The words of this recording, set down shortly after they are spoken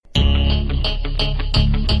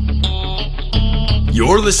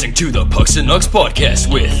You're listening to the Pucks and Nucks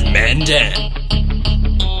podcast with Matt and Dan.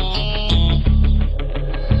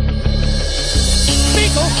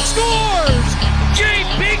 Beagle scores! Jay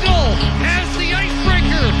Beagle has the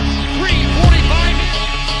icebreaker.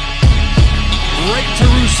 3:45. Right to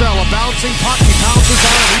Roussel, a bouncing puck, he pounces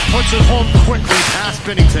on it, he puts it home quickly past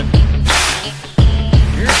Binnington.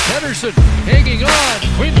 Here's Pedersen hanging on.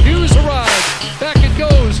 Quinn Hughes arrives. Back it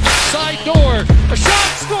goes. Side door. A shot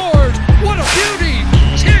scores. What a beauty.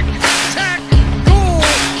 Tick, tack, goal.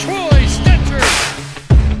 Troy Stetcher.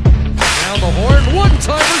 Down the horn.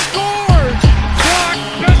 One-timer scores. Brock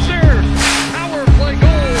Besser. Power play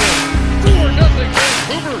goal. 4-0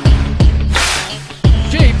 Vancouver.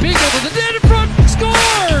 Jay Beagle to the net in front.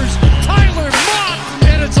 Scores. Tyler Mott.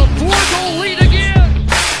 And it's a 4-goal lead again.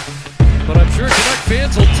 But I'm sure Canuck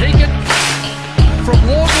fans will take it from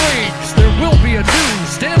long range. There will be a new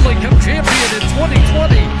Stanley Cup champion in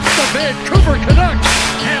 2020. The Vancouver Canucks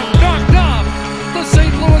have knocked off the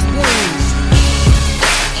St. Louis Blues.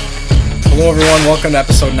 Hello everyone, welcome to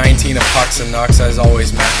episode 19 of Pucks and Nucks. As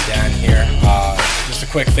always, Matt and Dan here. Just a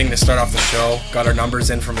quick thing to start off the show. Got our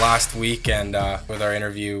numbers in from last week and with our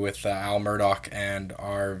interview with Al Murdoch, and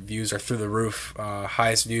our views are through the roof.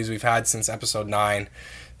 Highest views we've had since episode 9.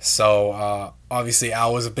 So obviously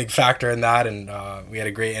Al was a big factor in that, and we had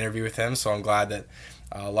a great interview with him. So I'm glad that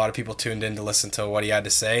a lot of people tuned in to listen to what he had to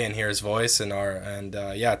say and hear his voice and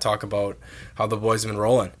talk about how the boys have been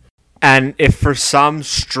rolling. And if for some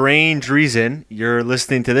strange reason you're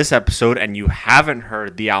listening to this episode and you haven't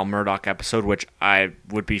heard the Al Murdoch episode, which I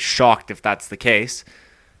would be shocked if that's the case,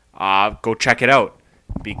 go check it out,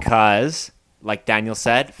 because, like Daniel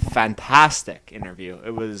said, fantastic interview.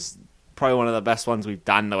 It was probably one of the best ones we've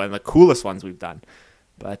done, though, and the coolest ones we've done.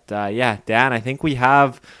 But Dan, I think we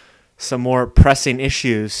have some more pressing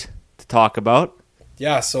issues to talk about.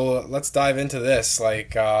 Yeah, so let's dive into this.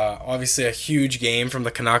 Obviously a huge game from the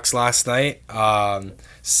Canucks last night.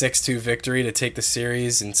 6-2 victory to take the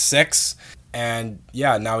series in 6. And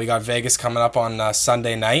now we got Vegas coming up on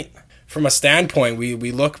Sunday night. From a standpoint,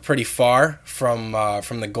 we look pretty far from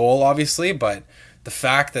the goal, obviously, but the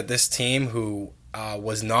fact that this team, who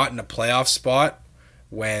was not in a playoff spot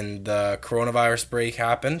when the coronavirus break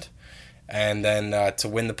happened, and then to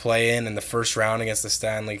win the play-in in the first round against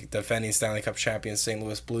the defending Stanley Cup champion St.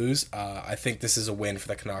 Louis Blues, I think this is a win for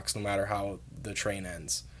the Canucks no matter how the train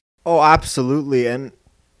ends. Oh, absolutely. And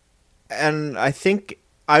I think,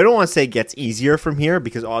 I don't want to say it gets easier from here,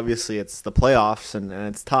 because obviously it's the playoffs and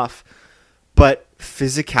it's tough. But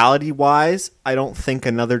physicality-wise, I don't think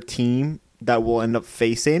another team that we'll end up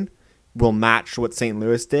facing will match what St.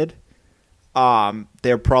 Louis did.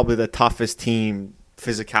 They're probably the toughest team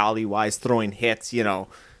physicality-wise, throwing hits,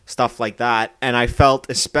 stuff like that. And I felt,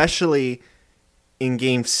 especially in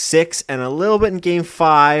Game 6 and a little bit in Game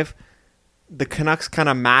 5, the Canucks kind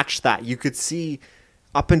of matched that. You could see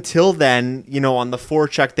up until then, on the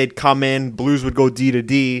forecheck, they'd come in, Blues would go D to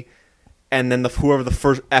D, and then whoever the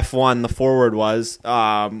first F1, the forward was,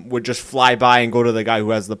 would just fly by and go to the guy who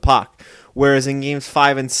has the puck. Whereas in Games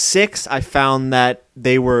 5 and 6, I found that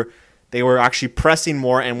they were actually pressing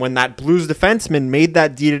more, and when that Blues defenseman made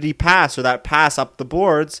that D-to-D pass, or that pass up the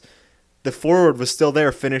boards, the forward was still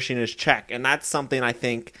there finishing his check. And that's something I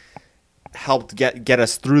think helped get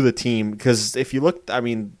us through the team, because if you look,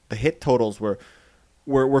 the hit totals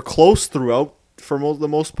were close throughout for the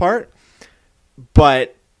most part,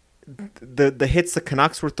 but the hits the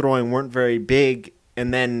Canucks were throwing weren't very big.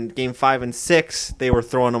 And then Game 5 and 6, they were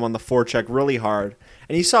throwing them on the forecheck really hard.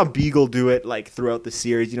 And you saw Beagle do it throughout the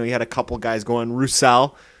series. He had a couple guys going.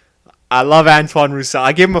 Roussel. I love Antoine Roussel.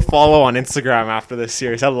 I gave him a follow on Instagram after this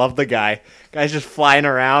series. I love the guy. Guy's just flying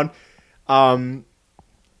around. Game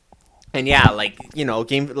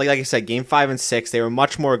like I said, Game 5 and 6, they were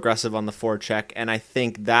much more aggressive on the forecheck, and I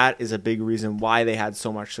think that is a big reason why they had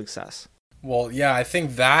so much success. Well, yeah, I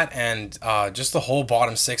think that, and just the whole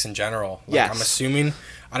bottom 6 in general. Yes. I'm assuming,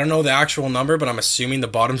 I don't know the actual number, but I'm assuming the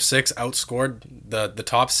bottom 6 outscored the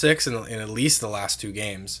top 6 in at least the last 2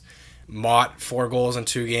 games. Mott, 4 goals in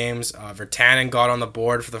 2 games. Virtanen got on the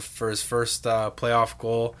board for his first playoff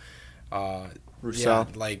goal. Roussel.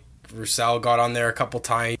 Roussel got on there a couple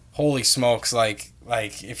times. Holy smokes,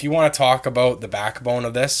 if you want to talk about the backbone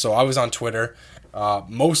of this, so I was on Twitter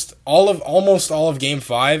almost all of Game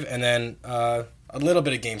 5, and then a little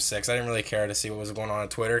bit of Game 6. I didn't really care to see what was going on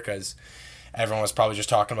Twitter, because everyone was probably just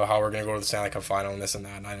talking about how we're going to go to the Stanley Cup final and this and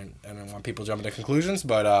that, and I didn't want people jumping to conclusions.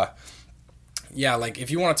 But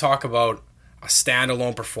if you want to talk about a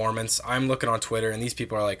standalone performance. I'm looking on Twitter, and these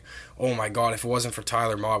people are like, "Oh my God, if it wasn't for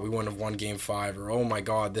Tyler Mott, we wouldn't have won Game 5." Or, "Oh my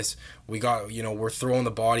God, we're throwing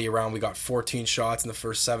the body around. We got 14 shots in the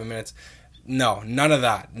first 7 minutes." No, none of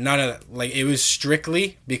that. None of that. Like, it was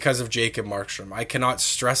strictly because of Jacob Markstrom. I cannot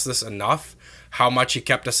stress this enough, how much he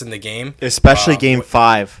kept us in the game. Especially Game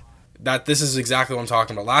 5. This is exactly what I'm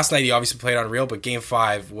talking about. Last night he obviously played unreal, but Game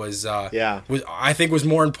 5 was I think was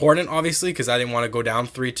more important, obviously, because I didn't want to go down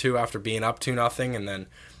 3-2 after being up 2-0, and then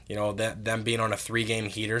them being on a 3-game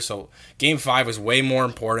heater. So Game 5 was way more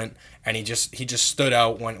important, and he just stood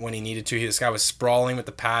out when he needed to. This guy was sprawling with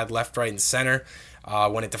the pad left, right, and center.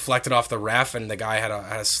 When it deflected off the ref, and the guy had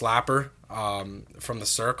a slapper from the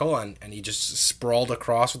circle, and he just sprawled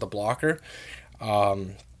across with the blocker.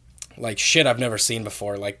 Like shit I've never seen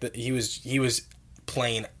before. Like he was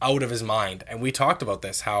playing out of his mind, and we talked about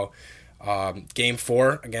this, how Game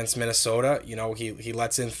 4 against Minnesota, he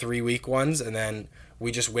lets in 3 weak ones, and then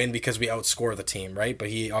we just win because we outscore the team, right? But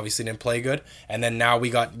he obviously didn't play good, and then now we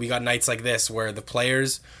got nights like this where the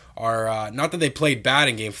players are not that they played bad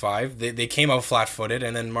in Game 5, they came out flat-footed,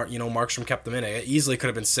 and then Markstrom kept them in. It easily could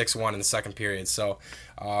have been 6-1 in the second period. So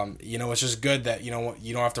it's just good that you don't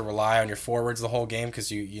have to rely on your forwards the whole game,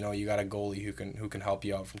 because you got a goalie who can help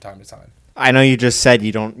you out from time to time. I know you just said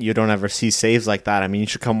you don't ever see saves like that. I mean, you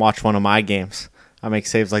should come watch one of my games. I make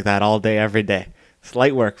saves like that all day, every day. It's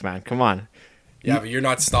light work, man. Come on. Yeah, but you're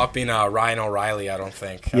not stopping Ryan O'Reilly, I don't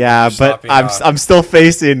think. I'm still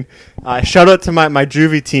facing. Shout out to my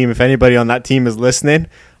juvie team. If anybody on that team is listening,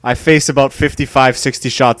 I face about 55, 60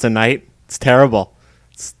 shots a night. It's terrible.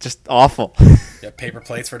 It's just awful. Yeah, paper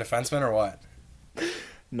plates for defensemen or what?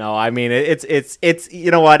 No, I mean it's you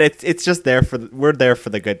know what, it's just we're there for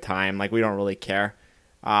the good time. Like, we don't really care.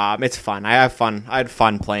 It's fun. I have fun. I had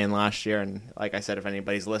fun playing last year, and like I said, if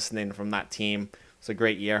anybody's listening from that team, it's a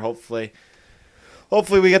great year. Hopefully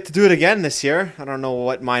we get to do it again this year. I don't know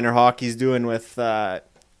what minor hockey's doing with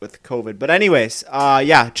COVID, but anyways,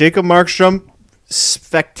 Jacob Markstrom,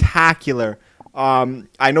 spectacular.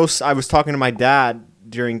 I know I was talking to my dad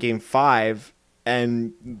during Game 5,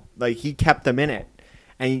 and like, he kept them in it.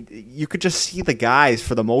 And you could just see the guys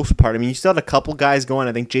for the most part. I mean, you still had a couple guys going.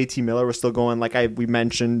 I think JT Miller was still going. Like we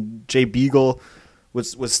mentioned, Jay Beagle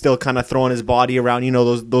was still kind of throwing his body around.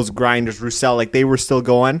 Those grinders, Roussel, like, they were still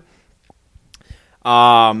going.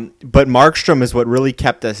 But Markstrom is what really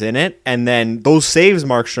kept us in it. And then those saves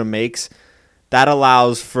Markstrom makes, that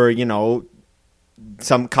allows for,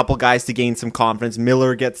 some couple guys to gain some confidence.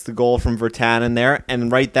 Miller gets the goal from Virtanen in there.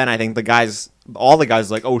 And right then, I think all the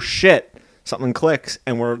guys are like, oh shit. Something clicks,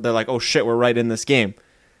 and they're like, oh shit, we're right in this game.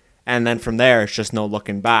 And then from there, it's just no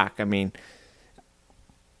looking back. I mean,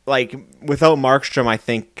 like, without Markstrom, I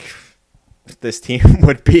think this team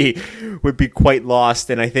would be quite lost.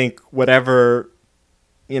 And I think whatever,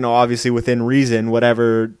 obviously within reason,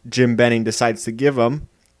 whatever Jim Benning decides to give him,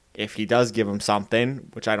 if he does give him something,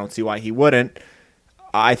 which I don't see why he wouldn't,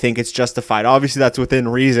 I think it's justified. Obviously, that's within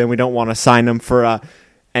reason. We don't want to sign him for an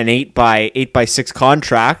 8x6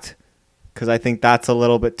 contract, because I think that's a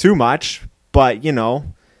little bit too much. But,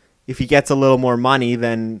 if he gets a little more money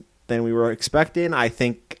than we were expecting, I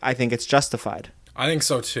think it's justified. I think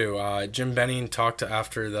so too. Jim Benning talked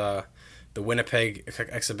after the Winnipeg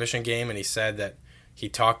exhibition game, and he said that he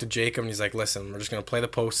talked to Jacob, and he's like, listen, we're just going to play the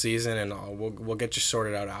postseason, and we'll get you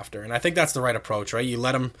sorted out after. And I think that's the right approach, right? You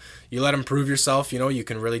let him prove yourself. You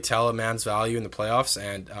can really tell a man's value in the playoffs,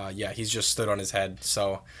 and he's just stood on his head.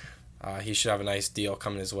 So he should have a nice deal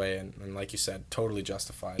coming his way, and like you said, totally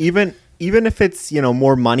justified. Even if it's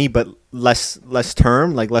more money but less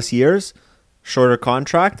term, like less years, shorter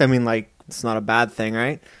contract. I mean, like, it's not a bad thing,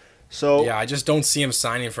 right? So yeah, I just don't see him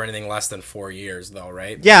signing for anything less than 4 years, though,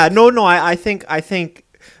 right? Yeah, no, I think,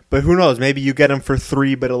 but who knows? Maybe you get him for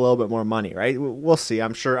 3, but a little bit more money, right? We'll see.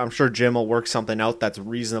 I'm sure Jim will work something out that's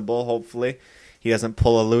reasonable. Hopefully, he doesn't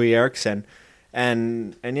pull a Louis Eriksson,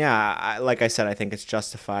 and yeah, like I said, I think it's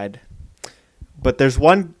justified. But there's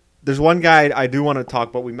one guy I do want to talk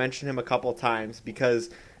about. We mentioned him a couple of times because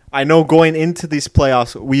I know going into these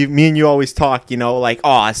playoffs, me and you always talk, like,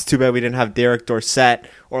 oh, it's too bad we didn't have Derek Dorsett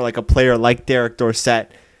or like a player like Derek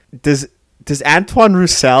Dorsett. Does Antoine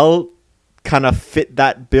Roussel kind of fit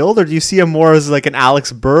that build, or do you see him more as like an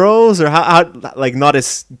Alex Burrows, or how like, not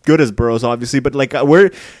as good as Burrows, obviously, but like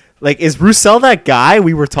is Roussel that guy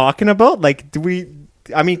we were talking about? Like,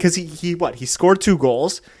 because he scored 2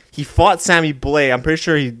 goals. He fought Sammy Blais. I'm pretty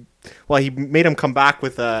sure he made him come back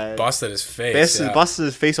with a... Busted his face. Busted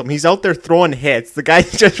his face open. He's out there throwing hits. The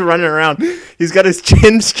guy's just running around. He's got his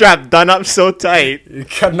chin strap done up so tight. You're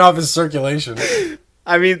cutting off his circulation.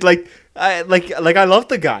 I mean, like, I love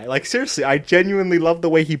the guy. Like, seriously, I genuinely love the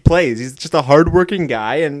way he plays. He's just a hardworking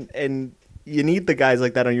guy, and you need the guys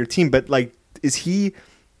like that on your team. But like, is he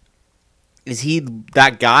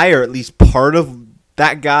that guy, or at least part of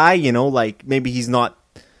that guy? You know, like maybe he's not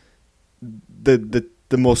the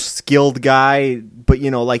most skilled guy, but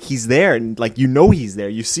you know, like he's there, and like he's there.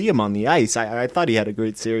 You see him on the ice. I thought he had a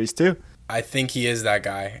great series too. I think he is that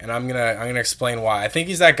guy, and I'm gonna explain why. I think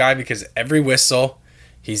he's that guy because every whistle,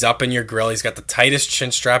 he's up in your grill. He's got the tightest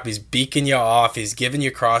chin strap. He's beaking you off. He's giving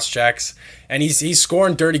you cross checks, and he's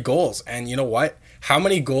scoring dirty goals. And you know what? How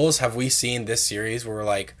many goals have we seen this series where we're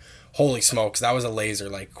like, holy smokes, that was a laser?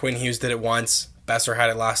 Like Quinn Hughes did it once. Besser had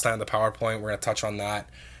it last night on the power point. We're gonna touch on that.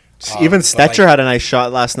 Even Stetcher had a nice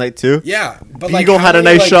shot last night too. Yeah, but Beagle like, had a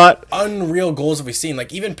nice shot. Unreal goals have we seen?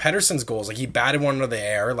 Like even Pettersson's goals, like he batted one into the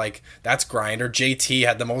air. Like that's grinder. JT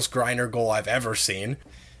had the most grinder goal I've ever seen.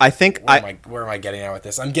 I think where am I getting at with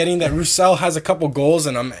this? I'm getting that Roussel has a couple goals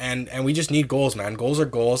in him, and we just need goals, man. Goals are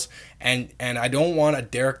goals, and I don't want a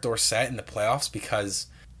Derek Dorsett in the playoffs because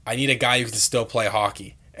I need a guy who can still play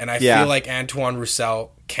hockey. And I feel like Antoine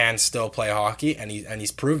Roussel can still play hockey, and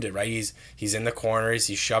he's proved it, right? He's in the corners,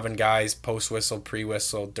 he's shoving guys post whistle, pre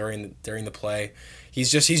whistle, during the play. He's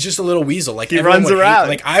just a little weasel. Like he runs around.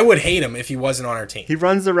 Like I would hate him if he wasn't on our team. He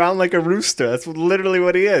runs around like a rooster. That's literally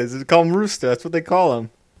what he is. They call him Rooster. That's what they call him.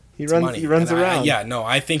 He runs around.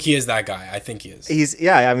 I think he is that guy. I think he is.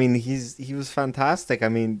 He was fantastic.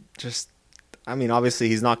 Obviously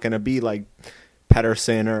he's not going to be like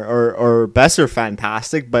Pettersson or Besser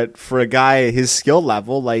fantastic, but for a guy his skill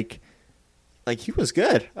level, like he was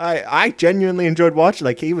good. I genuinely enjoyed watching.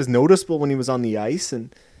 Like he was noticeable when he was on the ice,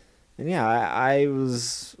 and yeah, I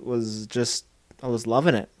was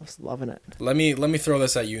loving it. I was loving it. Let me throw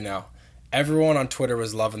this at you now. Everyone on Twitter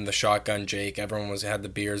was loving the shotgun Jake. Everyone had the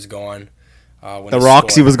beers going. The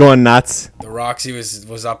Roxy was going nuts. The Roxy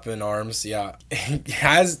was up in arms. Yeah,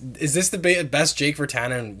 is this the best Jake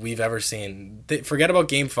Virtanen we've ever seen? Forget about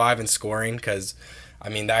Game 5 and scoring, because I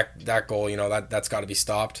mean that goal, you know, that's got to be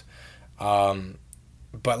stopped.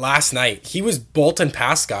 But last night he was bolting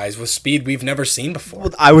past guys with speed we've never seen before.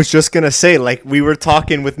 Well, I was just gonna say, like, we were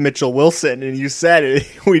talking with Mitchell Wilson, and you said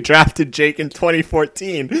it, we drafted Jake in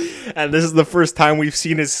 2014, and this is the first time we've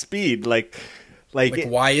seen his speed. Like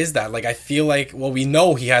why is that? Like, I feel like, well, we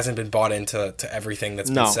know he hasn't been bought into everything that's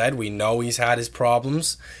been said. We know he's had his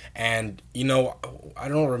problems. And, you know, I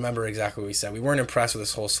don't remember exactly what we said. We weren't impressed with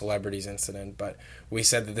this whole celebrities incident, but we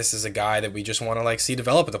said that this is a guy that we just want to, like, see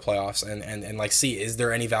develop at the playoffs and like, see, is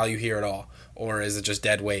there any value here at all? Or is it just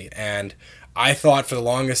dead weight? And I thought for the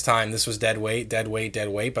longest time this was dead weight.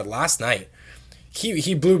 But last night,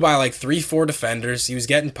 He blew by like 3-4 defenders. He was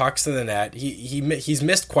getting pucks to the net. He's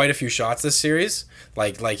missed quite a few shots this series.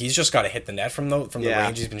 Like he's just got to hit the net from the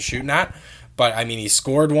range he's been shooting at. But I mean, he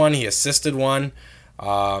scored one. He assisted one.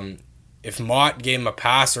 If Mott gave him a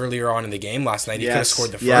pass earlier on in the game last night, he could have scored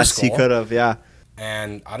the first goal. Yes, he could have. Yeah.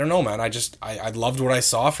 And I don't know, man. I loved what I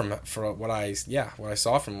saw from what I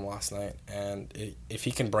saw from him last night. And if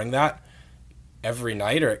he can bring that every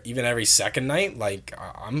night or even every second night, like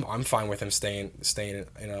I'm fine with him staying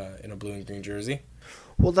in a blue and green jersey.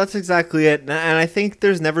 Well, that's exactly it, and I think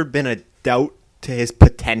there's never been a doubt to his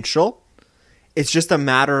potential. It's just a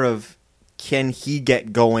matter of, can he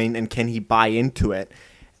get going and can he buy into it?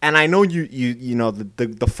 And I know you know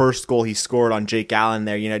the first goal he scored on Jake Allen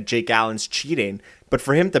there, you know, Jake Allen's cheating, but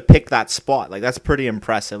for him to pick that spot, like, that's pretty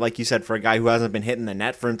impressive. Like you said, for a guy who hasn't been hitting the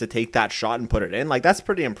net, for him to take that shot and put it in, like, that's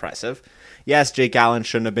pretty impressive. Yes, Jake Allen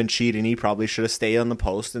shouldn't have been cheating. He probably should have stayed on the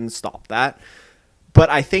post and stopped that. But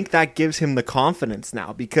I think that gives him the confidence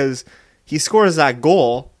now, because he scores that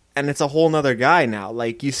goal and it's a whole nother guy now.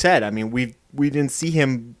 Like you said, I mean, we didn't see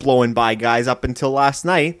him blowing by guys up until last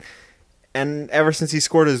night. And ever since he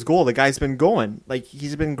scored his goal, the guy's been going. Like,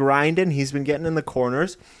 he's been grinding. He's been getting in the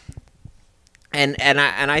corners. And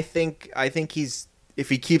I think he's, if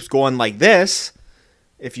he keeps going like this,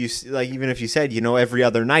 if you like, even if you said, you know, every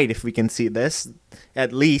other night, if we can see this,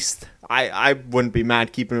 at least I wouldn't be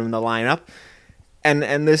mad keeping him in the lineup.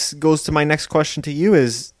 And this goes to my next question to you: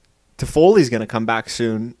 is Toffoli's going to come back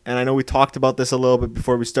soon? And I know we talked about this a little bit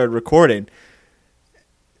before we started recording.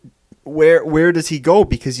 Where does he go?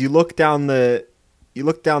 Because you look down the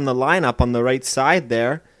lineup on the right side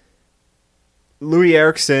there. Louis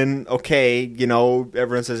Eriksson, okay, you know,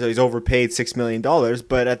 everyone says he's overpaid $6 million,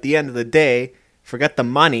 but at the end of the day, forget the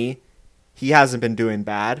money, he hasn't been doing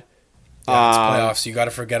bad. Yeah, it's playoffs. You got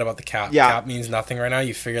to forget about the cap. Yeah. Cap means nothing right now.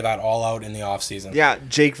 You figure that all out in the offseason. Yeah,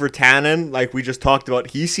 Jake Virtanen, like we just talked about,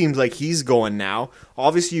 he seems like he's going now.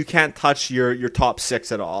 Obviously, you can't touch your top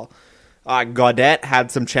six at all. Gaudette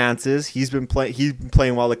had some chances. He's been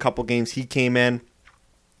playing well a couple games. He came in.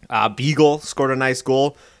 Beagle scored a nice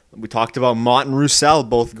goal. We talked about Mott and Roussel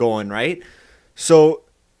both going, right? So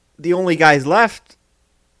the only guys left,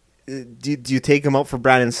 do you take him out for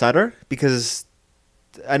Brandon Sutter? Because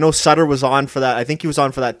I know Sutter was on for that. I think he was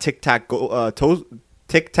on for that tic-tac-toe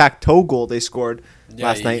goal they scored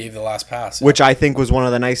last night. Yeah, he gave the last pass. Yeah. Which I think was one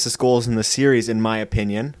of the nicest goals in the series, in my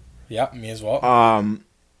opinion. Yeah, me as well.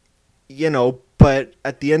 But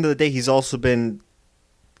at the end of the day, he's also been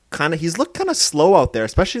he's looked kind of slow out there,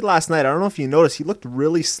 especially last night. I don't know if you noticed, he looked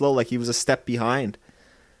really slow, like he was a step behind.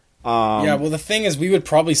 Yeah, well, the thing is, we would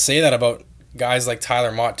probably say that about guys like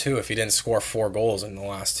Tyler Mott too if he didn't score 4 goals in the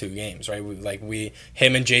last 2 games, right?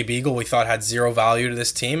 Him and Jay Beagle, we thought had zero value to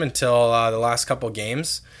this team until the last couple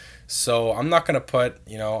games. So I'm not going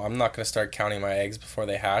to start counting my eggs before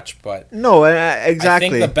they hatch, but no, exactly.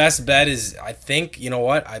 I think the best bet is, you know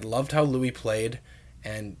what? I loved how Louis played,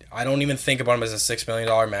 and I don't even think about him as a $6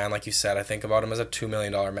 million man, like you said. I think about him as a $2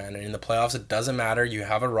 million man. And in the playoffs, it doesn't matter. You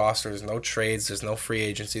have a roster. There's no trades. There's no free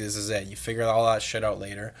agency. This is it. You figure all that shit out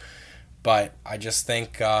later. But I just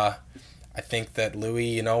think, I think that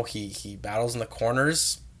Louis, he battles in the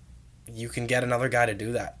corners. You can get another guy to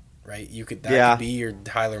do that, right? Could be your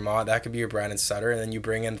Tyler Mott. That could be your Brandon Sutter. And then you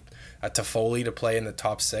bring in a Toffoli to play in the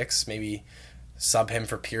top 6. Maybe sub him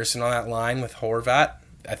for Pearson on that line with Horvat.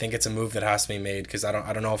 I think it's a move that has to be made because I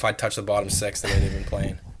don't know if I'd touch the bottom 6 the way they've been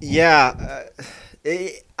playing. Yeah,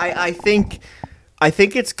 I think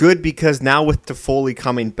it's good because now with Toffoli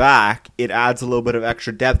coming back, it adds a little bit of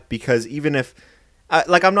extra depth because even if,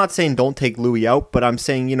 I'm not saying don't take Louis out, but I'm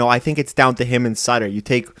saying, I think it's down to him and Sutter. You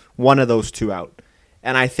take one of those 2 out.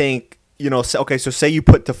 And I think, so say you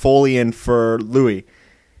put Toffoli in for Louis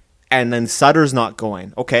and then Sutter's not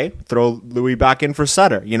going. Okay, throw Louis back in for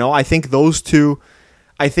Sutter. I think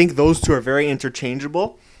those two are very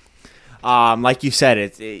interchangeable. Like you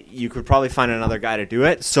said, you could probably find another guy to do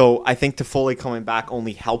it. So I think Toffoli coming back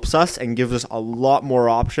only helps us and gives us a lot more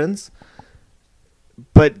options.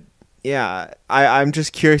 But yeah, I'm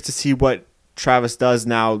just curious to see what Travis does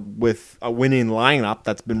now with a winning lineup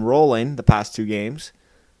that's been rolling the past 2 games.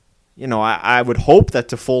 I would hope that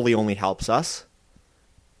Toffoli only helps us.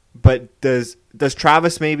 But does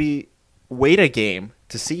Travis maybe wait a game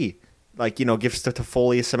to see? Gives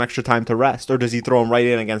Toffoli some extra time to rest, or does he throw him right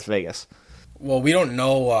in against Vegas? Well, we don't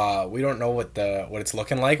know. We don't know what it's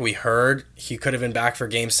looking like. We heard he could have been back for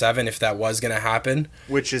Game 7 if that was going to happen,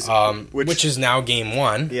 which is now Game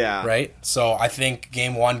 1. Yeah. Right. So I think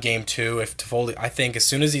Game 1, Game 2. If Toffoli, I think as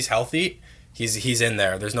soon as he's healthy, he's in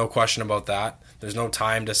there. There's no question about that. There's no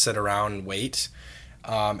time to sit around and wait.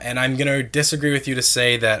 And I'm going to disagree with you to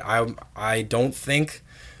say that I don't think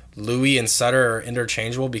Louis and Sutter are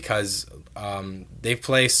interchangeable because they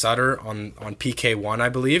play Sutter on PK1, I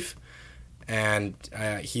believe, and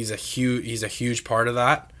he's a huge part of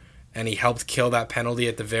that, and he helped kill that penalty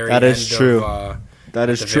at the very end. That is true. That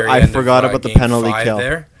is true. I forgot about the penalty kill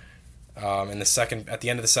there. At the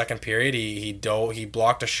end of the second period, he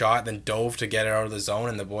blocked a shot, then dove to get it out of the zone,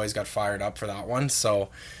 and the boys got fired up for that one. So.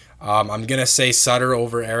 I'm going to say Sutter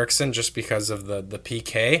over Eriksson just because of the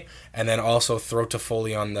PK, and then also throw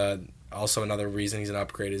Toffoli on also another reason he's an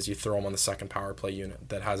upgrade is you throw him on the second power play unit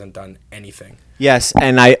that hasn't done anything. Yes,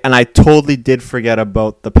 and I totally did forget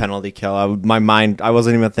about the penalty kill. I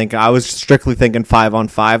wasn't even thinking. I was strictly thinking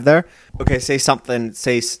 5-on-5 there. Okay, say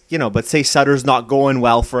Sutter's not going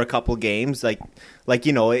well for a couple games.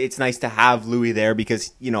 It's nice to have Louis there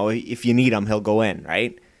because, if you need him, he'll go in,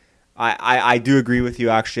 right? I do agree with you.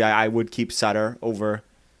 Actually, I would keep Sutter over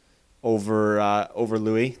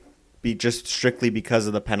Louis, just strictly because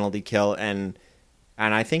of the penalty kill, and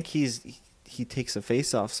I think he takes the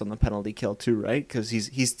faceoffs on the penalty kill too, right? Because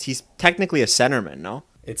he's technically a centerman, no?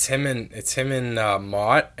 It's him and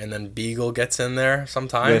Mott, and then Beagle gets in there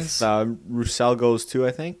sometimes. With Roussel goes too,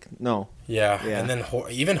 I think. No. Yeah. And then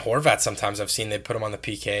even Horvat sometimes I've seen they put him on the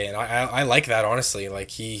PK, and I like that honestly. Like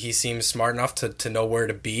he seems smart enough to know where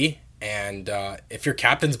to be. And if your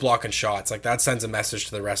captain's blocking shots, like that sends a message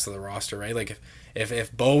to the rest of the roster, right? Like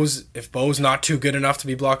if Bo's not too good enough to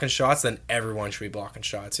be blocking shots, then everyone should be blocking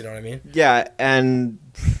shots. You know what I mean? Yeah, and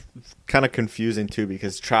kind of confusing too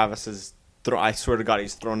because Travis is. I swear to God,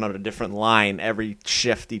 he's throwing out a different line every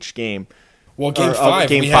shift each game. Well, game 5,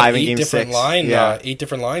 we had 8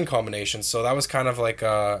 different line combinations, so that was kind of like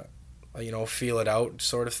a feel it out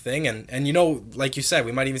sort of thing. And like you said,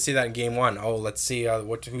 we might even see that in game 1. Oh, let's see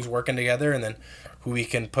who's working together, and then who we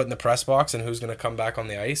can put in the press box, and who's going to come back on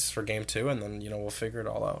the ice for game 2, and then we'll figure it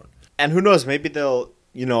all out. And who knows? Maybe they'll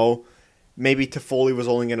maybe Toffoli was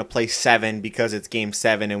only going to play 7 because it's game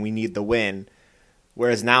 7 and we need the win.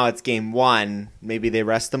 Whereas now it's game 1, maybe they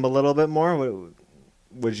rest him a little bit more.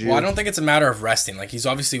 Would you? Well, I don't think it's a matter of resting. Like, he's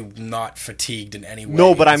obviously not fatigued in any way.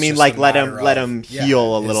 No, but I It's mean, just like, a let matter him of-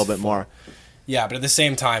 heal a his little bit foot. more. Yeah, but at the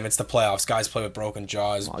same time, it's the playoffs. Guys play with broken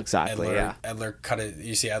jaws. Well, exactly, Edler, yeah. Edler cut it.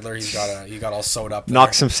 You see, Edler, he got all sewed up. Knock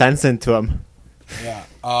there. some sense into him. Yeah.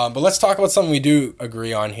 But let's talk about something we do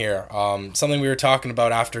agree on here. Something we were talking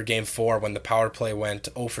about after Game 4 when the power play went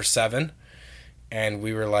 0 for 7, and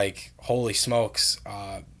we were like, "Holy smokes!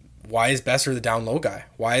 Why is Besser the down low guy?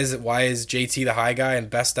 Why is JT the high guy and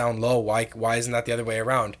Best down low? Why isn't that the other way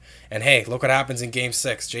around?" And hey, look what happens in Game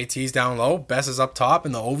 6. JT's down low, Best is up top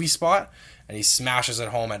in the Ovi spot, and he smashes it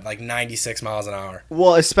home at like 96 miles an hour.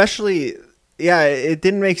 Well, especially, yeah, it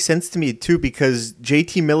didn't make sense to me too because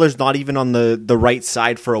JT Miller's not even on the right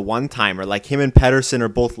side for a one-timer. Like, him and Pedersen are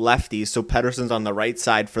both lefties, so Pedersen's on the right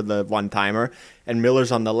side for the one-timer, and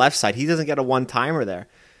Miller's on the left side. He doesn't get a one-timer there.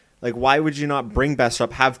 Like, why would you not bring Besser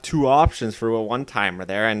up, have 2 options for a one-timer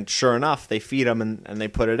there? And sure enough, they feed him and they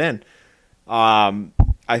put it in.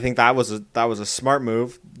 I think that was a smart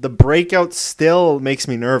move. The breakout still makes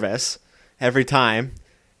me nervous every time.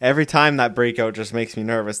 Every time that breakout just makes me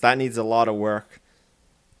nervous. That needs a lot of work.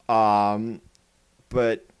 But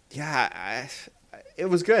yeah, it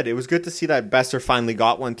was good. It was good to see that Besser finally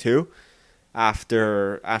got one too,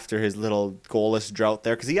 after his little goalless drought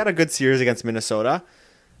there, because he had a good series against Minnesota.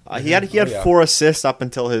 He had yeah. 4 assists up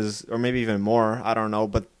until his, or maybe even more. I don't know,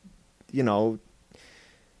 but you know,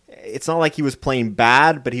 it's not like he was playing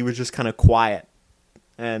bad, but he was just kind of quiet,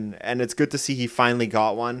 and it's good to see he finally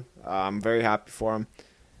got one. I'm very happy for him.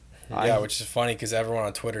 Yeah, which is funny because everyone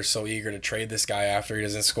on Twitter is so eager to trade this guy after he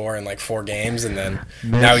doesn't score in like 4 games, and then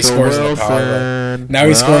now he scores on the power play. Now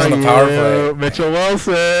he scores on the power play. Mitchell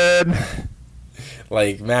Wilson.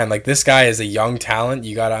 Like, man, like, this guy is a young talent.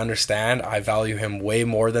 You got to understand. I value him way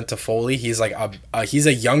more than Toffoli. He's like he's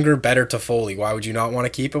a younger, better Toffoli. Why would you not want to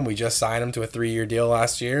keep him? We just signed him to a 3-year deal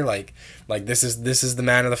last year. Like this is the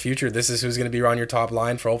man of the future. This is who's going to be on your top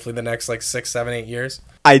line for hopefully the next like 6, 7, 8 years.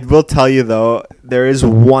 I will tell you though, there is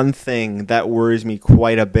one thing that worries me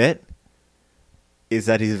quite a bit, is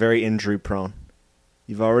that he's very injury prone.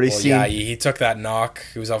 You've already seen. Yeah, he took that knock.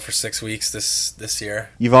 He was out for 6 weeks this year.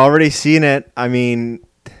 You've already seen it. I mean,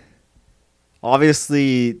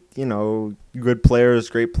 obviously, you know, good players,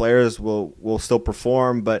 great players will still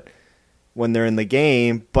perform, but when they're in the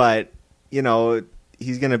game, but you know,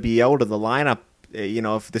 he's going to be out of the lineup, you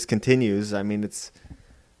know, if this continues. I mean,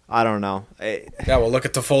 I don't know. Yeah, well, look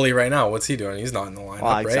at Toffoli right now. What's he doing? He's not in the lineup,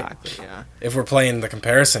 Well, right? exactly, yeah. If we're playing the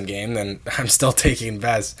comparison game, then I'm still taking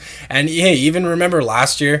Vez. And hey, even remember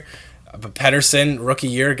last year, Pedersen, rookie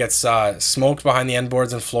year, gets smoked behind the end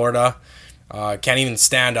boards in Florida. Can't even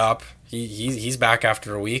stand up. He's back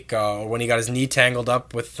after a week. When he got his knee tangled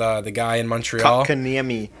up with the guy in Montreal,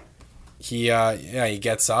 Kotkaniemi. he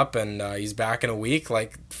gets up and he's back in a week.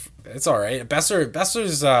 Like, it's all right.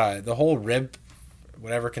 Besser's the whole rib,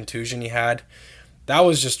 whatever contusion he had, that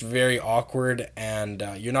was just very awkward, and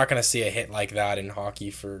you're not going to see a hit like that in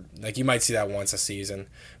hockey for, like, you might see that once a season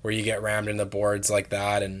where you get rammed in the boards like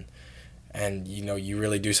that, and you know, you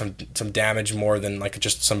really do some damage more than like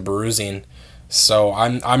just some bruising. So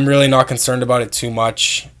I'm really not concerned about it too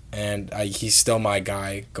much, and he's still my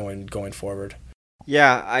guy going forward.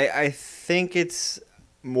 Yeah, I think it's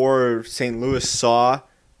more St. Louis saw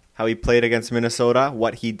how he played against Minnesota,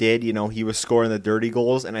 what he did. You know, he was scoring the dirty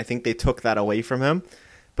goals, and I think they took that away from him.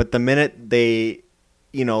 But the minute they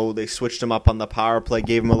switched him up on the power play,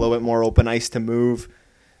 gave him a little bit more open ice to move,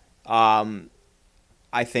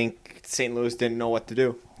 I think St. Louis didn't know what to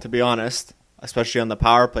do, to be honest, especially on the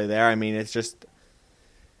power play there. I mean, it's just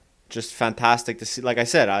fantastic to see. Like I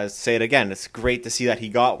said, I'll say it again, it's great to see that he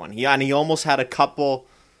got one. He almost had a couple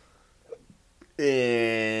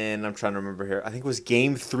in, I'm trying to remember here, I think it was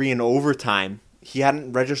game 3 in overtime. He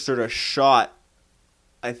hadn't registered a shot,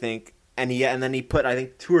 I think, and then he put, I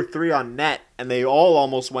think, 2 or 3 on net, and they all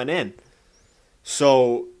almost went in.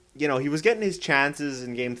 So, you know, he was getting his chances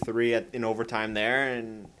in game 3 in overtime there,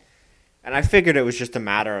 and I figured it was just a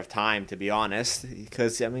matter of time, to be honest,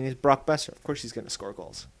 because, I mean, he's Brock Besser. Of course he's going to score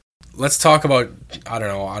goals. Let's talk about, I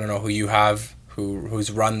don't know who you have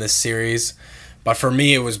who's run this series. But for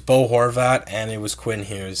me, it was Bo Horvat and it was Quinn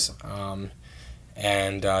Hughes.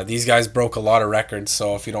 These guys broke a lot of records,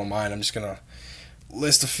 so if you don't mind, I'm just going to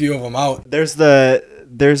list a few of them out. There's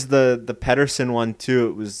the Pedersen one, too.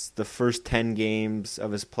 It was the first 10 games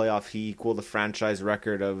of his playoff. He equaled the franchise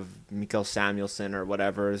record of Mikael Samuelsson or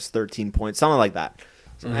whatever, his 13 points, something like that.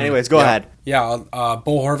 So anyways, go ahead. Yeah,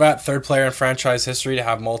 Bo Horvat, third player in franchise history to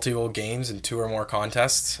have multiple games in 2 or more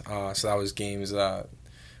contests. So that was games 1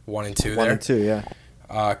 and 2 there. 1 and 2,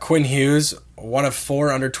 yeah. Quinn Hughes, one of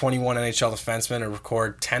 4 under-21 NHL defensemen to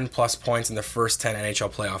record 10-plus points in their first 10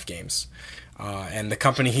 NHL playoff games. And the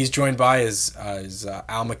company he's joined by is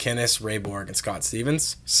Al MacInnis, Ray Borg, and Scott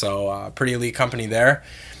Stevens. So pretty elite company there.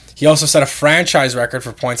 He also set a franchise record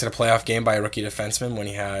for points in a playoff game by a rookie defenseman when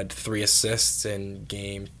he had 3 assists in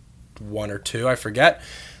game 1 or 2, I forget.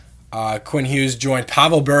 Quinn Hughes joined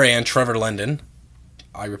Pavel Bure and Trevor Linden.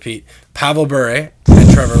 I repeat, Pavel Bure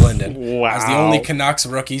and Trevor Linden as the only Canucks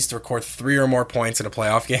rookies to record 3 or more points in a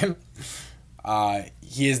playoff game.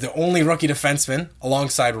 He is the only rookie defenseman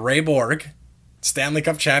alongside Ray Borg, Stanley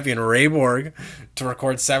Cup champion Ray Borg, to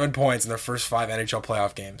record 7 points in their first 5 NHL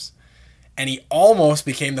playoff games. And he almost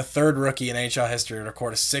became the 3rd rookie in NHL history to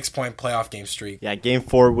record a 6-point playoff game streak. Yeah, Game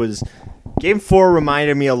 4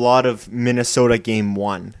 reminded me a lot of Minnesota Game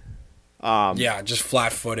 1. Yeah, just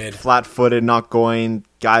flat-footed. Flat-footed, not going.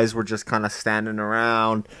 Guys were just kind of standing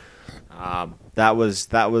around. That was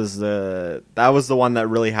the one that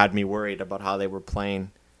really had me worried about how they were playing.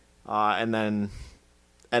 And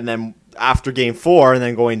then after Game 4 and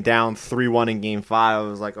then going down 3-1 in Game 5, I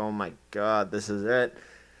was like, oh my God, this is it.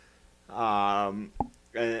 And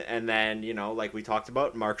then, like we talked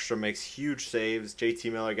about, Markstrom makes huge saves.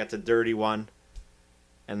 JT Miller gets a dirty one.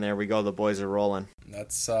 And there we go. The boys are rolling.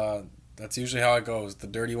 That's usually how it goes. The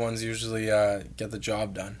dirty ones usually get the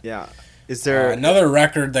job done. Yeah. Is there another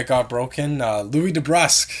record that got broken? Louis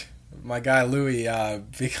DeBrusque, my guy Louis,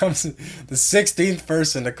 becomes the 16th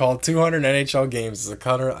person to call 200 NHL games as a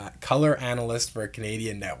color analyst for a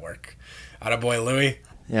Canadian network. Attaboy, Louis.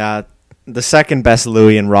 Yeah, the second best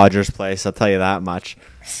Louis in Rogers Place, I'll tell you that much.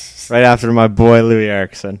 Right after my boy Louis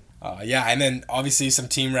Eriksson. Yeah, and then obviously some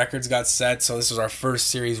team records got set. So this was our first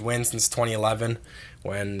series win since 2011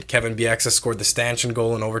 when Kevin Bieksa scored the stanchion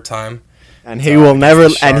goal in overtime. And he will never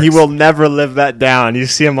live that down. You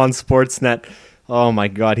see him on Sportsnet. Oh my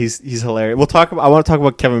God, he's hilarious. I want to talk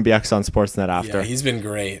about Kevin Bieksa on Sportsnet after. Yeah, he's been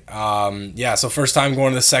great. So first time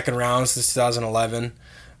going to the second round since 2011.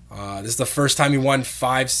 This is the first time he won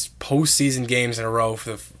 5 postseason games in a row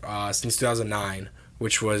since 2009,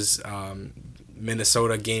 which was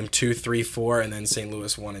Minnesota game 2, 3, 4, and then St.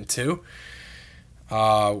 Louis 1 and 2.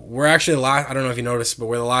 We're actually the last. I don't know if you noticed, but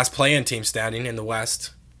we're the last play-in team standing in the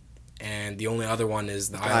West, and the only other one is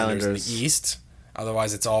the Islanders in the East.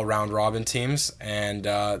 Otherwise, it's all round-robin teams, and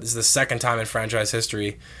this is the second time in franchise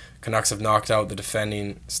history Canucks have knocked out the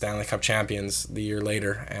defending Stanley Cup champions the year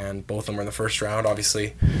later, and both of them were in the first round.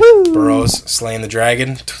 Obviously, Burrows slaying the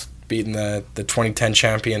Dragon, beating the 2010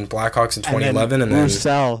 champion Blackhawks in 2011, and then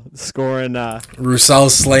Roussel scoring.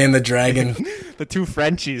 Roussel slaying the Dragon. The two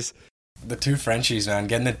Frenchies. The two Frenchies, man,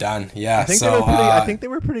 getting it done. Yeah, I think they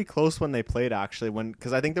were pretty close when they played, actually.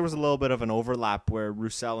 Because I think there was a little bit of an overlap where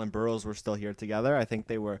Roussel and Burrows were still here together. I think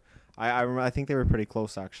they were. I think they were pretty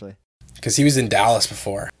close, actually. Because he was in Dallas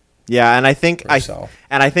before. Yeah, and I think Roussel.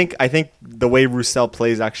 I think the way Roussel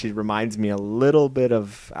plays actually reminds me a little bit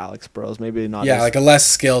of Alex Burrows. Maybe not. Yeah, like a less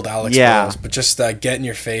skilled Alex Burrows, but just get in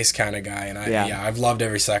your face kind of guy. And I've loved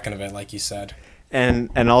every second of it, like you said.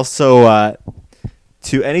 And also.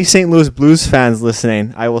 To any St. Louis Blues fans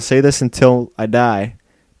listening, I will say this until I die.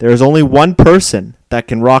 There is only one person that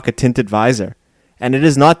can rock a tinted visor, and it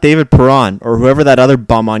is not David Perron or whoever that other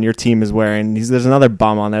bum on your team is wearing. There's another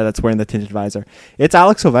bum on there that's wearing the tinted visor. It's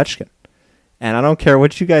Alex Ovechkin. And I don't care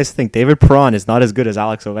what you guys think. David Perron is not as good as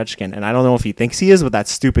Alex Ovechkin, and I don't know if he thinks he is with that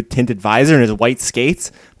stupid tinted visor and his white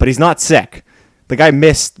skates, but he's not sick. The guy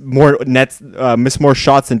missed more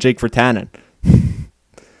shots than Jake Virtanen.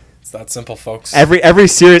 That simple, folks. Every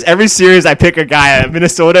series I pick a guy. At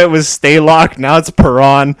Minnesota it was Stalock. Now it's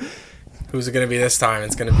Perron. Who's it gonna be this time?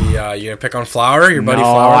 It's gonna be you gonna pick on Flower, your buddy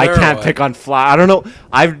No, Flower. I can't pick on Flower. I don't know.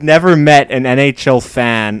 I've never met an NHL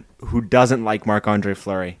fan who doesn't like Marc-Andre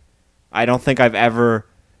Fleury. I don't think I've ever.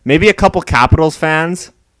 Maybe a couple Capitals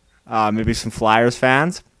fans, maybe some Flyers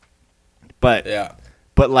fans, but yeah.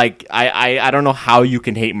 But like I don't know how you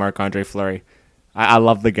can hate Marc-Andre Fleury. I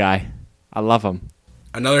love the guy. I love him.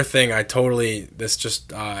 Another thing, I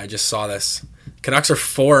just saw this. Canucks are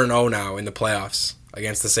 4-0 now in the playoffs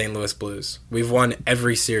against the St. Louis Blues. We've won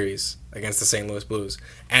every series against the St. Louis Blues,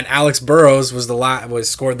 and Alex Burrows was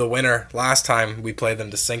scored the winner last time we played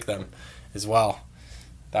them to sink them, as well.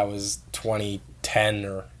 That was 2010,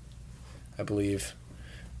 or I believe.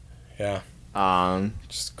 Yeah.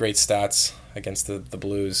 Just great stats against the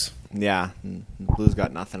Blues. Yeah, the Blues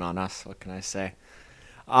got nothing on us. What can I say?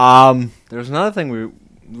 There's another thing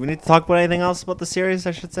we need to talk about. Anything else about the series,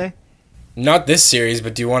 I should say? Not this series,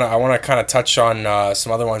 but do you want to? I want to kind of touch on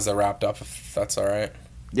some other ones that wrapped up, if that's all right.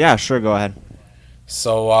 Yeah, sure. Go ahead.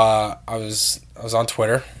 So I was on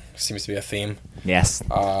Twitter. Seems to be a theme. Yes.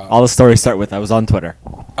 All the stories start with I was on Twitter.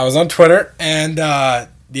 I was on Twitter, and the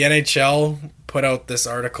NHL put out this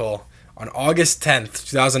article on August 10th,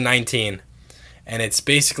 2019, and it's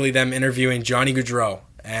basically them interviewing Johnny Gaudreau.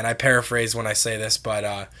 And I paraphrase when I say this,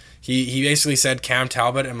 but he basically said Cam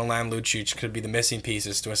Talbot and Milan Lucic could be the missing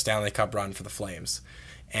pieces to a Stanley Cup run for the Flames.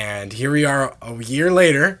 And here we are a year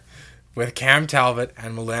later with Cam Talbot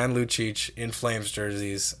and Milan Lucic in Flames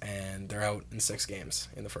jerseys, and they're out in 6 games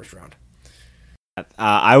in the first round.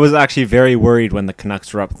 I was actually very worried when the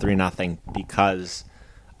Canucks were up 3-0 because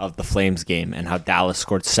of the Flames game and how Dallas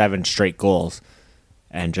scored 7 straight goals,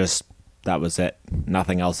 and just that was it.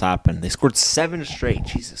 Nothing else happened. They scored 7 straight.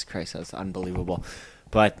 Jesus Christ, that's unbelievable.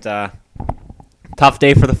 But tough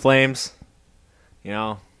day for the Flames. You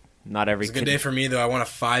know, not every. It's a good day for me though. I won a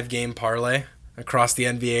 5-game parlay across the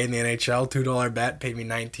NBA and the NHL. $2 bet paid me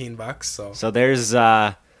 $19. So there's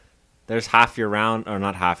half your round, or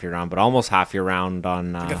not half your round, but almost half your round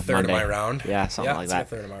on like a third Monday. of my round. Yeah, something like that. Like a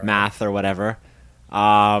third of my round. Math or whatever.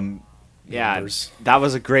 Yeah, Numbers. that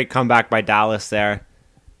was a great comeback by Dallas there.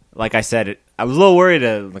 Like I said, I was a little worried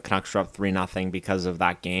the Canucks were up 3-0 because of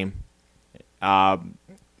that game.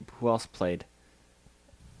 Who else played?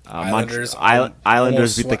 Islanders.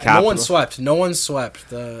 Islanders beat the Capitals. No one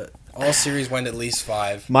swept. All series went at least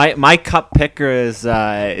 5. My cup picker is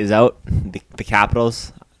out. The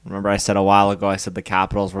Capitals. Remember, I said a while ago. I said the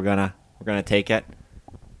Capitals were gonna take it.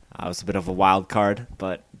 It was a bit of a wild card,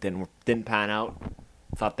 but didn't pan out.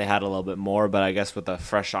 Thought they had a little bit more, but I guess with a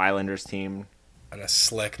fresh Islanders team And a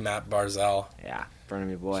slick Matt Barzal. yeah,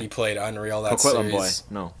 Burnaby boy. He played unreal that Coquitlam series.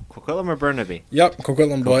 boy. No, Coquitlam or Burnaby? Yep,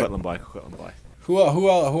 Coquitlam boy. Coquitlam boy.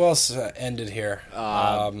 Who else ended here?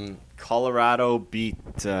 Colorado beat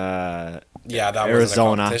Yeah, that was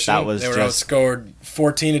Arizona. competition. That was they were just outscored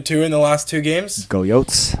 14-2 in the last 2 games. go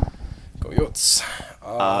Yotes. Go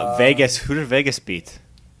Yotes. Vegas. Who did Vegas beat?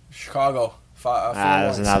 Chicago. That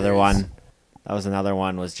was another one. That was another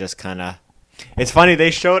one. Was just kind of. It's funny.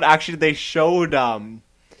 They showed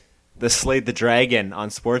the Slade the Dragon on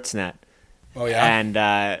Sportsnet. Oh yeah.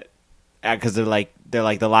 And because they're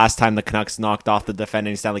like the last time the Canucks knocked off the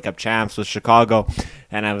defending Stanley Cup champs was Chicago,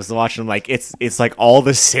 and I was watching them like it's like all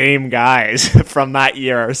the same guys from that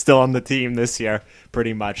year are still on the team this year,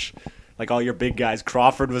 pretty much. Like all your big guys.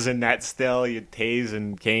 Crawford was in net still. You Taves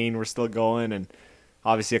and Kane were still going, and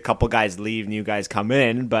obviously a couple guys leave, new guys come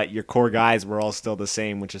in, but your core guys were all still the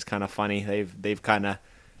same, which is kind of funny. They've kind of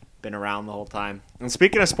been around the whole time. And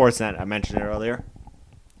speaking of Sportsnet, I mentioned it earlier.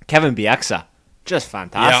 Kevin Bieksa, just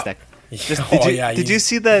fantastic. Yeah. Did you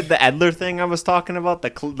see the Edler thing I was talking about?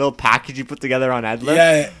 The little package you put together on Edler?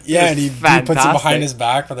 Yeah, and he puts it behind his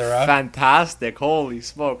back for the ref. Fantastic. Holy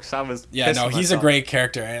smokes. He's a great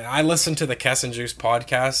character. And I listened to the Kess and Juice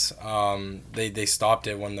podcast. They stopped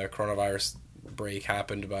it when the coronavirus break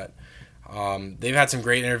happened, but they've had some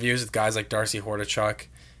great interviews with guys like Darcy Hordichuk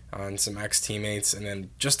and some ex-teammates, and then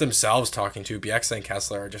just themselves talking to Bieksa and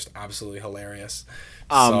Kessler are just absolutely hilarious.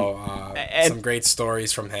 Some great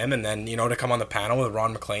stories from him, and then to come on the panel with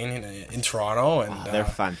Ron McLean in Toronto, and they're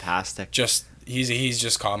fantastic. Just he's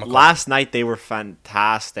just comical. Last night they were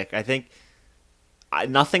fantastic. I think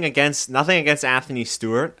nothing against Anthony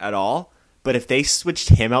Stewart at all, but if they switched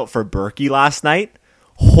him out for Berkey last night,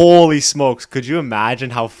 holy smokes! Could you imagine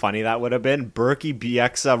how funny that would have been? Berkey,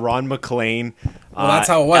 Bieksa, Ron McLean. Well, that's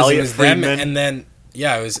how it was. Elliot It was Friedman, them, and then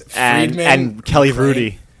it was Friedman and Kelly McLean.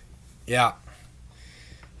 Vrudi. Yeah.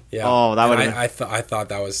 Yeah. Oh, that would. I thought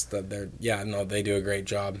that was they do a great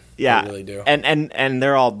job. Yeah, they really do. And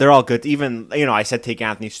they're all good. Even I said take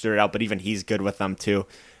Anthony Stewart out, but even he's good with them too.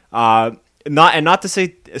 Not to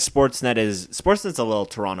say Sportsnet's a little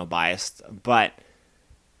Toronto biased, but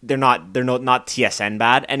they're not TSN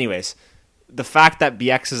bad. Anyways, the fact that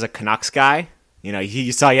BX is a Canucks guy,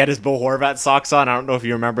 you saw he had his Bo Horvat socks on. I don't know if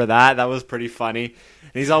you remember that. That was pretty funny.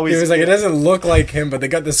 And he's always. He was like, it doesn't look like him, but they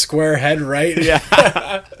got the square head right.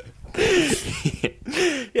 Yeah.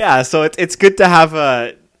 Yeah. So it's good to have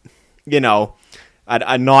a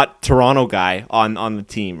not Toronto guy on the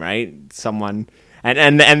team, right? Someone.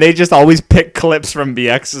 And they just always pick clips from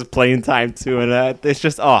BX's playing time too, and it's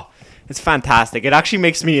just it's fantastic. It actually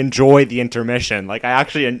makes me enjoy the intermission. Like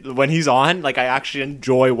when he's on, I actually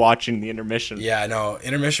enjoy watching the intermission. Yeah, no,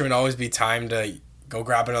 intermission would always be time to go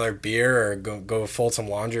grab another beer or go fold some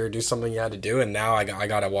laundry or do something you had to do, and now I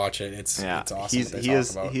gotta watch it. It's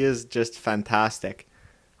awesome. He is just fantastic.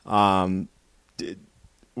 What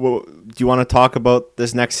do you want to talk about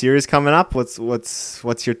this next series coming up?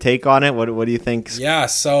 What's your take on it? What do you think? Yeah,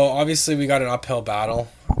 so obviously we got an uphill battle.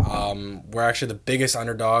 We're actually the biggest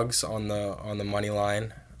underdogs on the money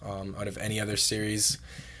line out of any other series.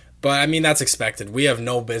 But I mean, that's expected. We have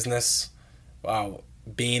no business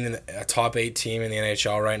being a top 8 team in the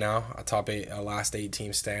NHL right now, a last 8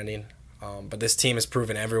 team standing. But this team has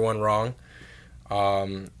proven everyone wrong.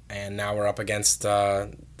 And now we're up against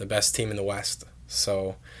the best team in the West.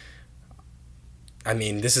 So, I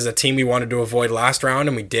mean, this is a team we wanted to avoid last round,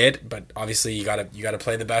 and we did. But obviously, you gotta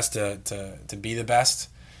play the best to be the best.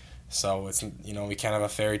 So it's, we can't have a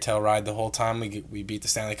fairy tale ride the whole time. We beat the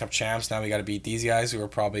Stanley Cup champs. Now we got to beat these guys who are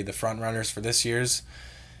probably the front runners for this year's.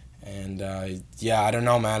 And I don't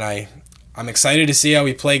know, man. I'm excited to see how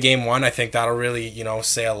we play game 1. I think that'll really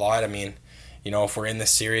say a lot. I mean, if we're in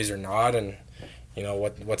this series or not, and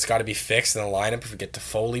what's got to be fixed in the lineup if we get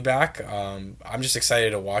Toffoli back. I'm just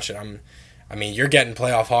excited to watch it. I mean, you're getting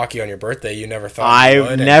playoff hockey on your birthday. You never thought you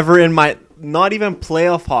would. Not even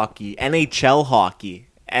playoff hockey, NHL hockey.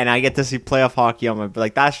 And I get to see playoff hockey on my,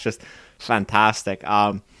 that's just fantastic.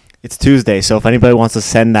 It's Tuesday, so if anybody wants to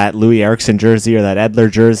send that Louis Eriksson jersey or that Edler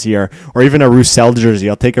jersey or even a Roussel jersey,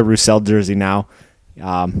 I'll take a Roussel jersey now.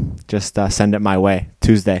 Just send it my way.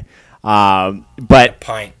 Tuesday. But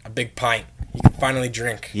a big pint. You can finally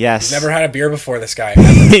drink. Yes. He's never had a beer before, this guy.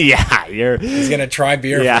 Yeah, he's gonna try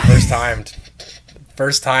beer for the first time.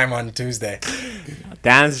 First time on Tuesday.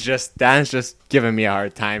 Dan's just giving me a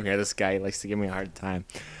hard time here. This guy likes to give me a hard time.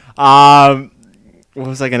 What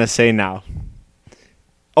was I gonna say now?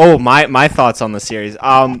 Oh, my thoughts on the series.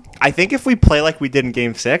 I think if we play like we did in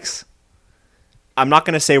Game 6, I'm not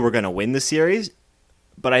gonna say we're gonna win the series,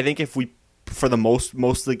 but I think if we, for the most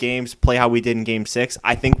of the games, play how we did in Game 6,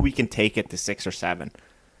 I think we can take it to 6 or 7.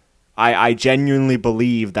 I genuinely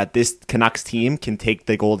believe that this Canucks team can take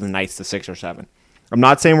the Golden Knights to 6 or 7. I'm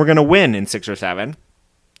not saying we're going to win in 6 or 7,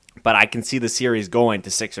 but I can see the series going to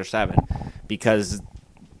 6 or 7 because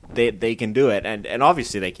they can do it, and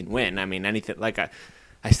obviously they can win. I mean, anything,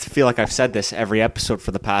 I feel like I've said this every episode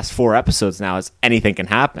for the past 4 episodes now, is anything can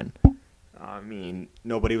happen. I mean,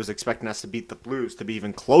 nobody was expecting us to beat the Blues, to be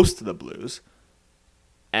even close to the Blues,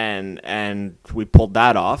 and we pulled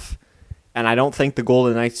that off. And I don't think the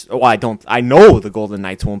Golden Knights. I know the Golden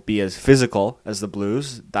Knights won't be as physical as the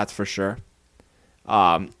Blues. That's for sure.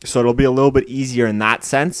 So it'll be a little bit easier in that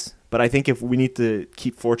sense. But I think if we need to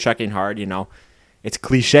keep forechecking hard, it's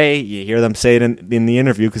cliche. You hear them say it in the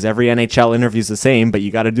interview because every NHL interview is the same. But you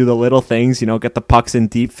got to do the little things. Get the pucks in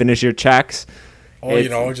deep, finish your checks. Or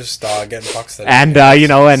just getting pucks that and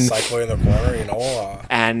cycle in the corner,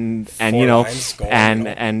 and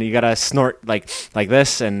you gotta snort like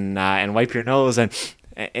this and wipe your nose and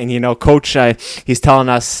coach he's telling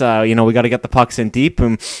us we got to get the pucks in deep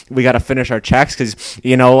and we got to finish our checks because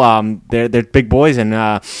they're big boys and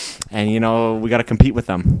we got to compete with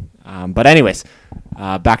them. But anyways,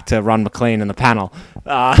 back to Ron McLean in the panel.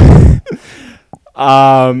 I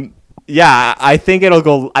think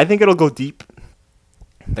it'll go deep.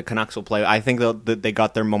 The Canucks will play. I think they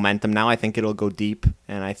got their momentum now. I think it'll go deep,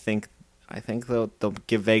 and I think they'll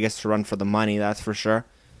give Vegas a run for the money. That's for sure.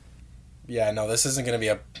 Yeah, no, this isn't going to be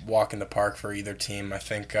a walk in the park for either team. I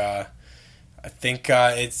think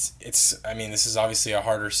it's. I mean, this is obviously a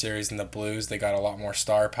harder series than the Blues. They got a lot more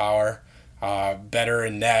star power, better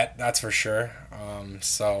in net. That's for sure.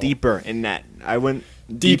 So deeper in net. I went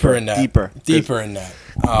deeper in net. Deeper in net.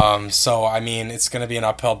 So, I mean, it's going to be an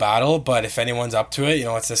uphill battle, but if anyone's up to it,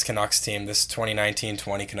 it's this Canucks team, this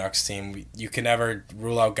 2019-20 Canucks team. You can never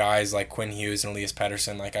rule out guys like Quinn Hughes and Elias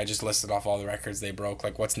Pettersson. I just listed off all the records they broke.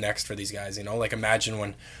 What's next for these guys,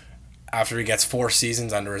 Imagine after he gets 4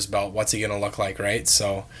 seasons under his belt, what's he going to look like, right?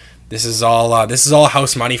 So, this is all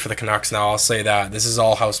house money for the Canucks now, I'll say that. This is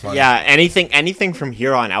all house money. Yeah, anything from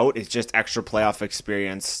here on out is just extra playoff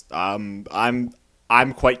experience.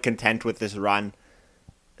 I'm quite content with this run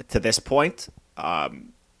to this point.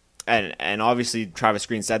 And obviously Travis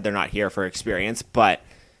Green said they're not here for experience, but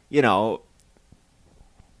they're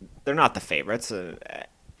not the favorites,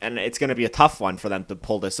 and it's going to be a tough one for them to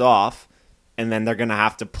pull this off. And then they're going to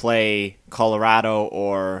have to play Colorado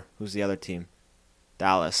or who's the other team?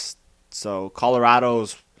 Dallas. So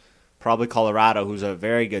Colorado's probably Colorado, who's a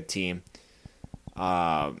very good team.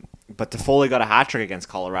 But Toffoli got a hat trick against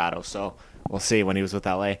Colorado, so we'll see when he was with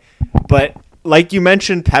LA. But like you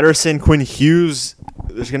mentioned, Pettersson, Quinn Hughes,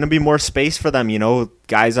 there's going to be more space for them.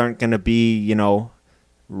 Guys aren't going to be,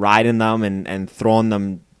 riding them and throwing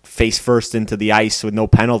them face first into the ice with no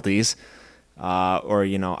penalties.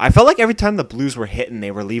 I felt like every time the Blues were hitting,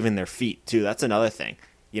 they were leaving their feet too. That's another thing.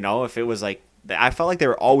 If it was like I felt like they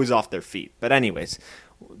were always off their feet. But anyways,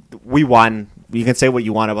 we won. You can say what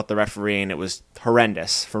you want about the refereeing. It was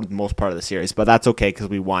horrendous for the most part of the series, but that's okay because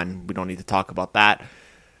we won. We don't need to talk about that.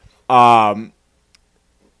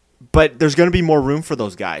 But there's going to be more room for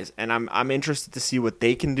those guys, and I'm interested to see what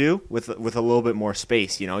they can do with a little bit more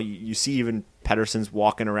space. You see even Pettersson's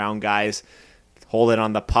walking around guys, holding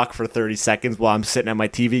on the puck for 30 seconds while I'm sitting at my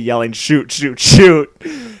TV yelling, shoot, shoot, shoot.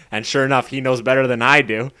 And sure enough, he knows better than I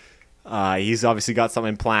do. He's obviously got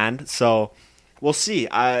something planned, so we'll see.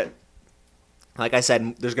 Like I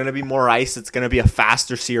said, there's going to be more ice. It's going to be a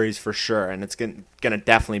faster series for sure, and it's going to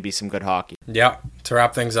definitely be some good hockey. Yeah. To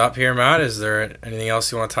wrap things up here, Matt, is there anything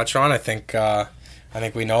else you want to touch on? I think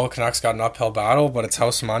we know Canucks got an uphill battle, but it's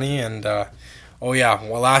house money. And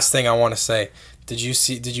last thing I want to say, did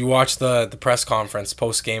you watch the press conference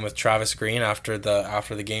post game with Travis Green after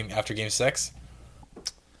game 6?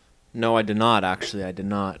 No, I did not. Actually, I did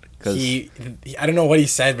not. Cause I don't know what he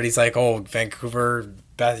said, but he's like, "Oh, Vancouver,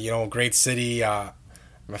 great city.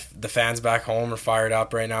 The fans back home are fired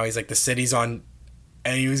up right now." He's like, "The city's on,"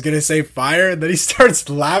 and he was gonna say fire, and then he starts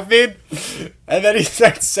laughing, and then he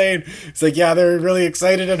starts saying, "It's like, yeah, they're really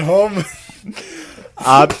excited at home."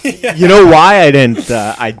 You know why I didn't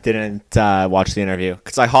watch the interview?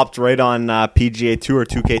 Because I hopped right on PGA Tour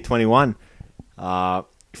 2K21.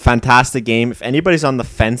 Fantastic game. If anybody's on the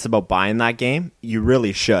fence about buying that game, you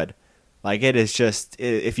really should. Like, it is just,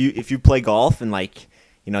 if you play golf and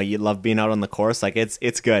you love being out on the course,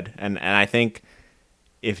 it's good. And I think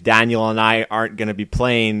if Daniel and I aren't going to be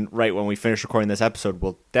playing right when we finish recording this episode,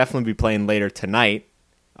 we'll definitely be playing later tonight.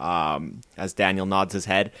 As Daniel nods his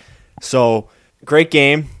head. So great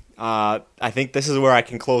game. I think this is where I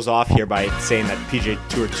can close off here by saying that PGA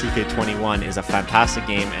Tour 2K21 is a fantastic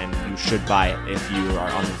game, and you should buy it if you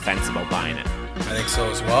are on the fence about buying it. I think so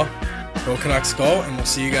as well. Go Canucks go, and we'll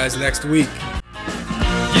see you guys next week.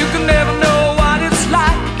 You can never know what it's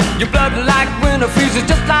like. Your blood like winter freezes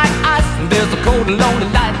just like ice. And there's a cold and lonely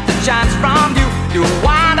light that shines from you. You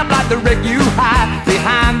wind up like the wreck you hide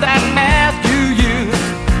behind that mask you use.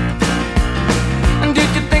 And did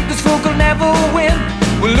you think this fool could never win?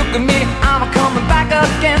 Well, look at me, I'm coming back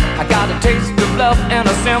again. I got a taste of love in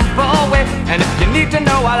a simple way. And if you need to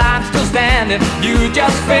know while I'm still standing, you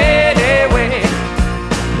just fade away.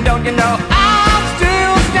 Don't you know I'm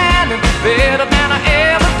still standing better than I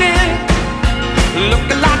ever did,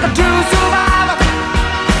 looking like a true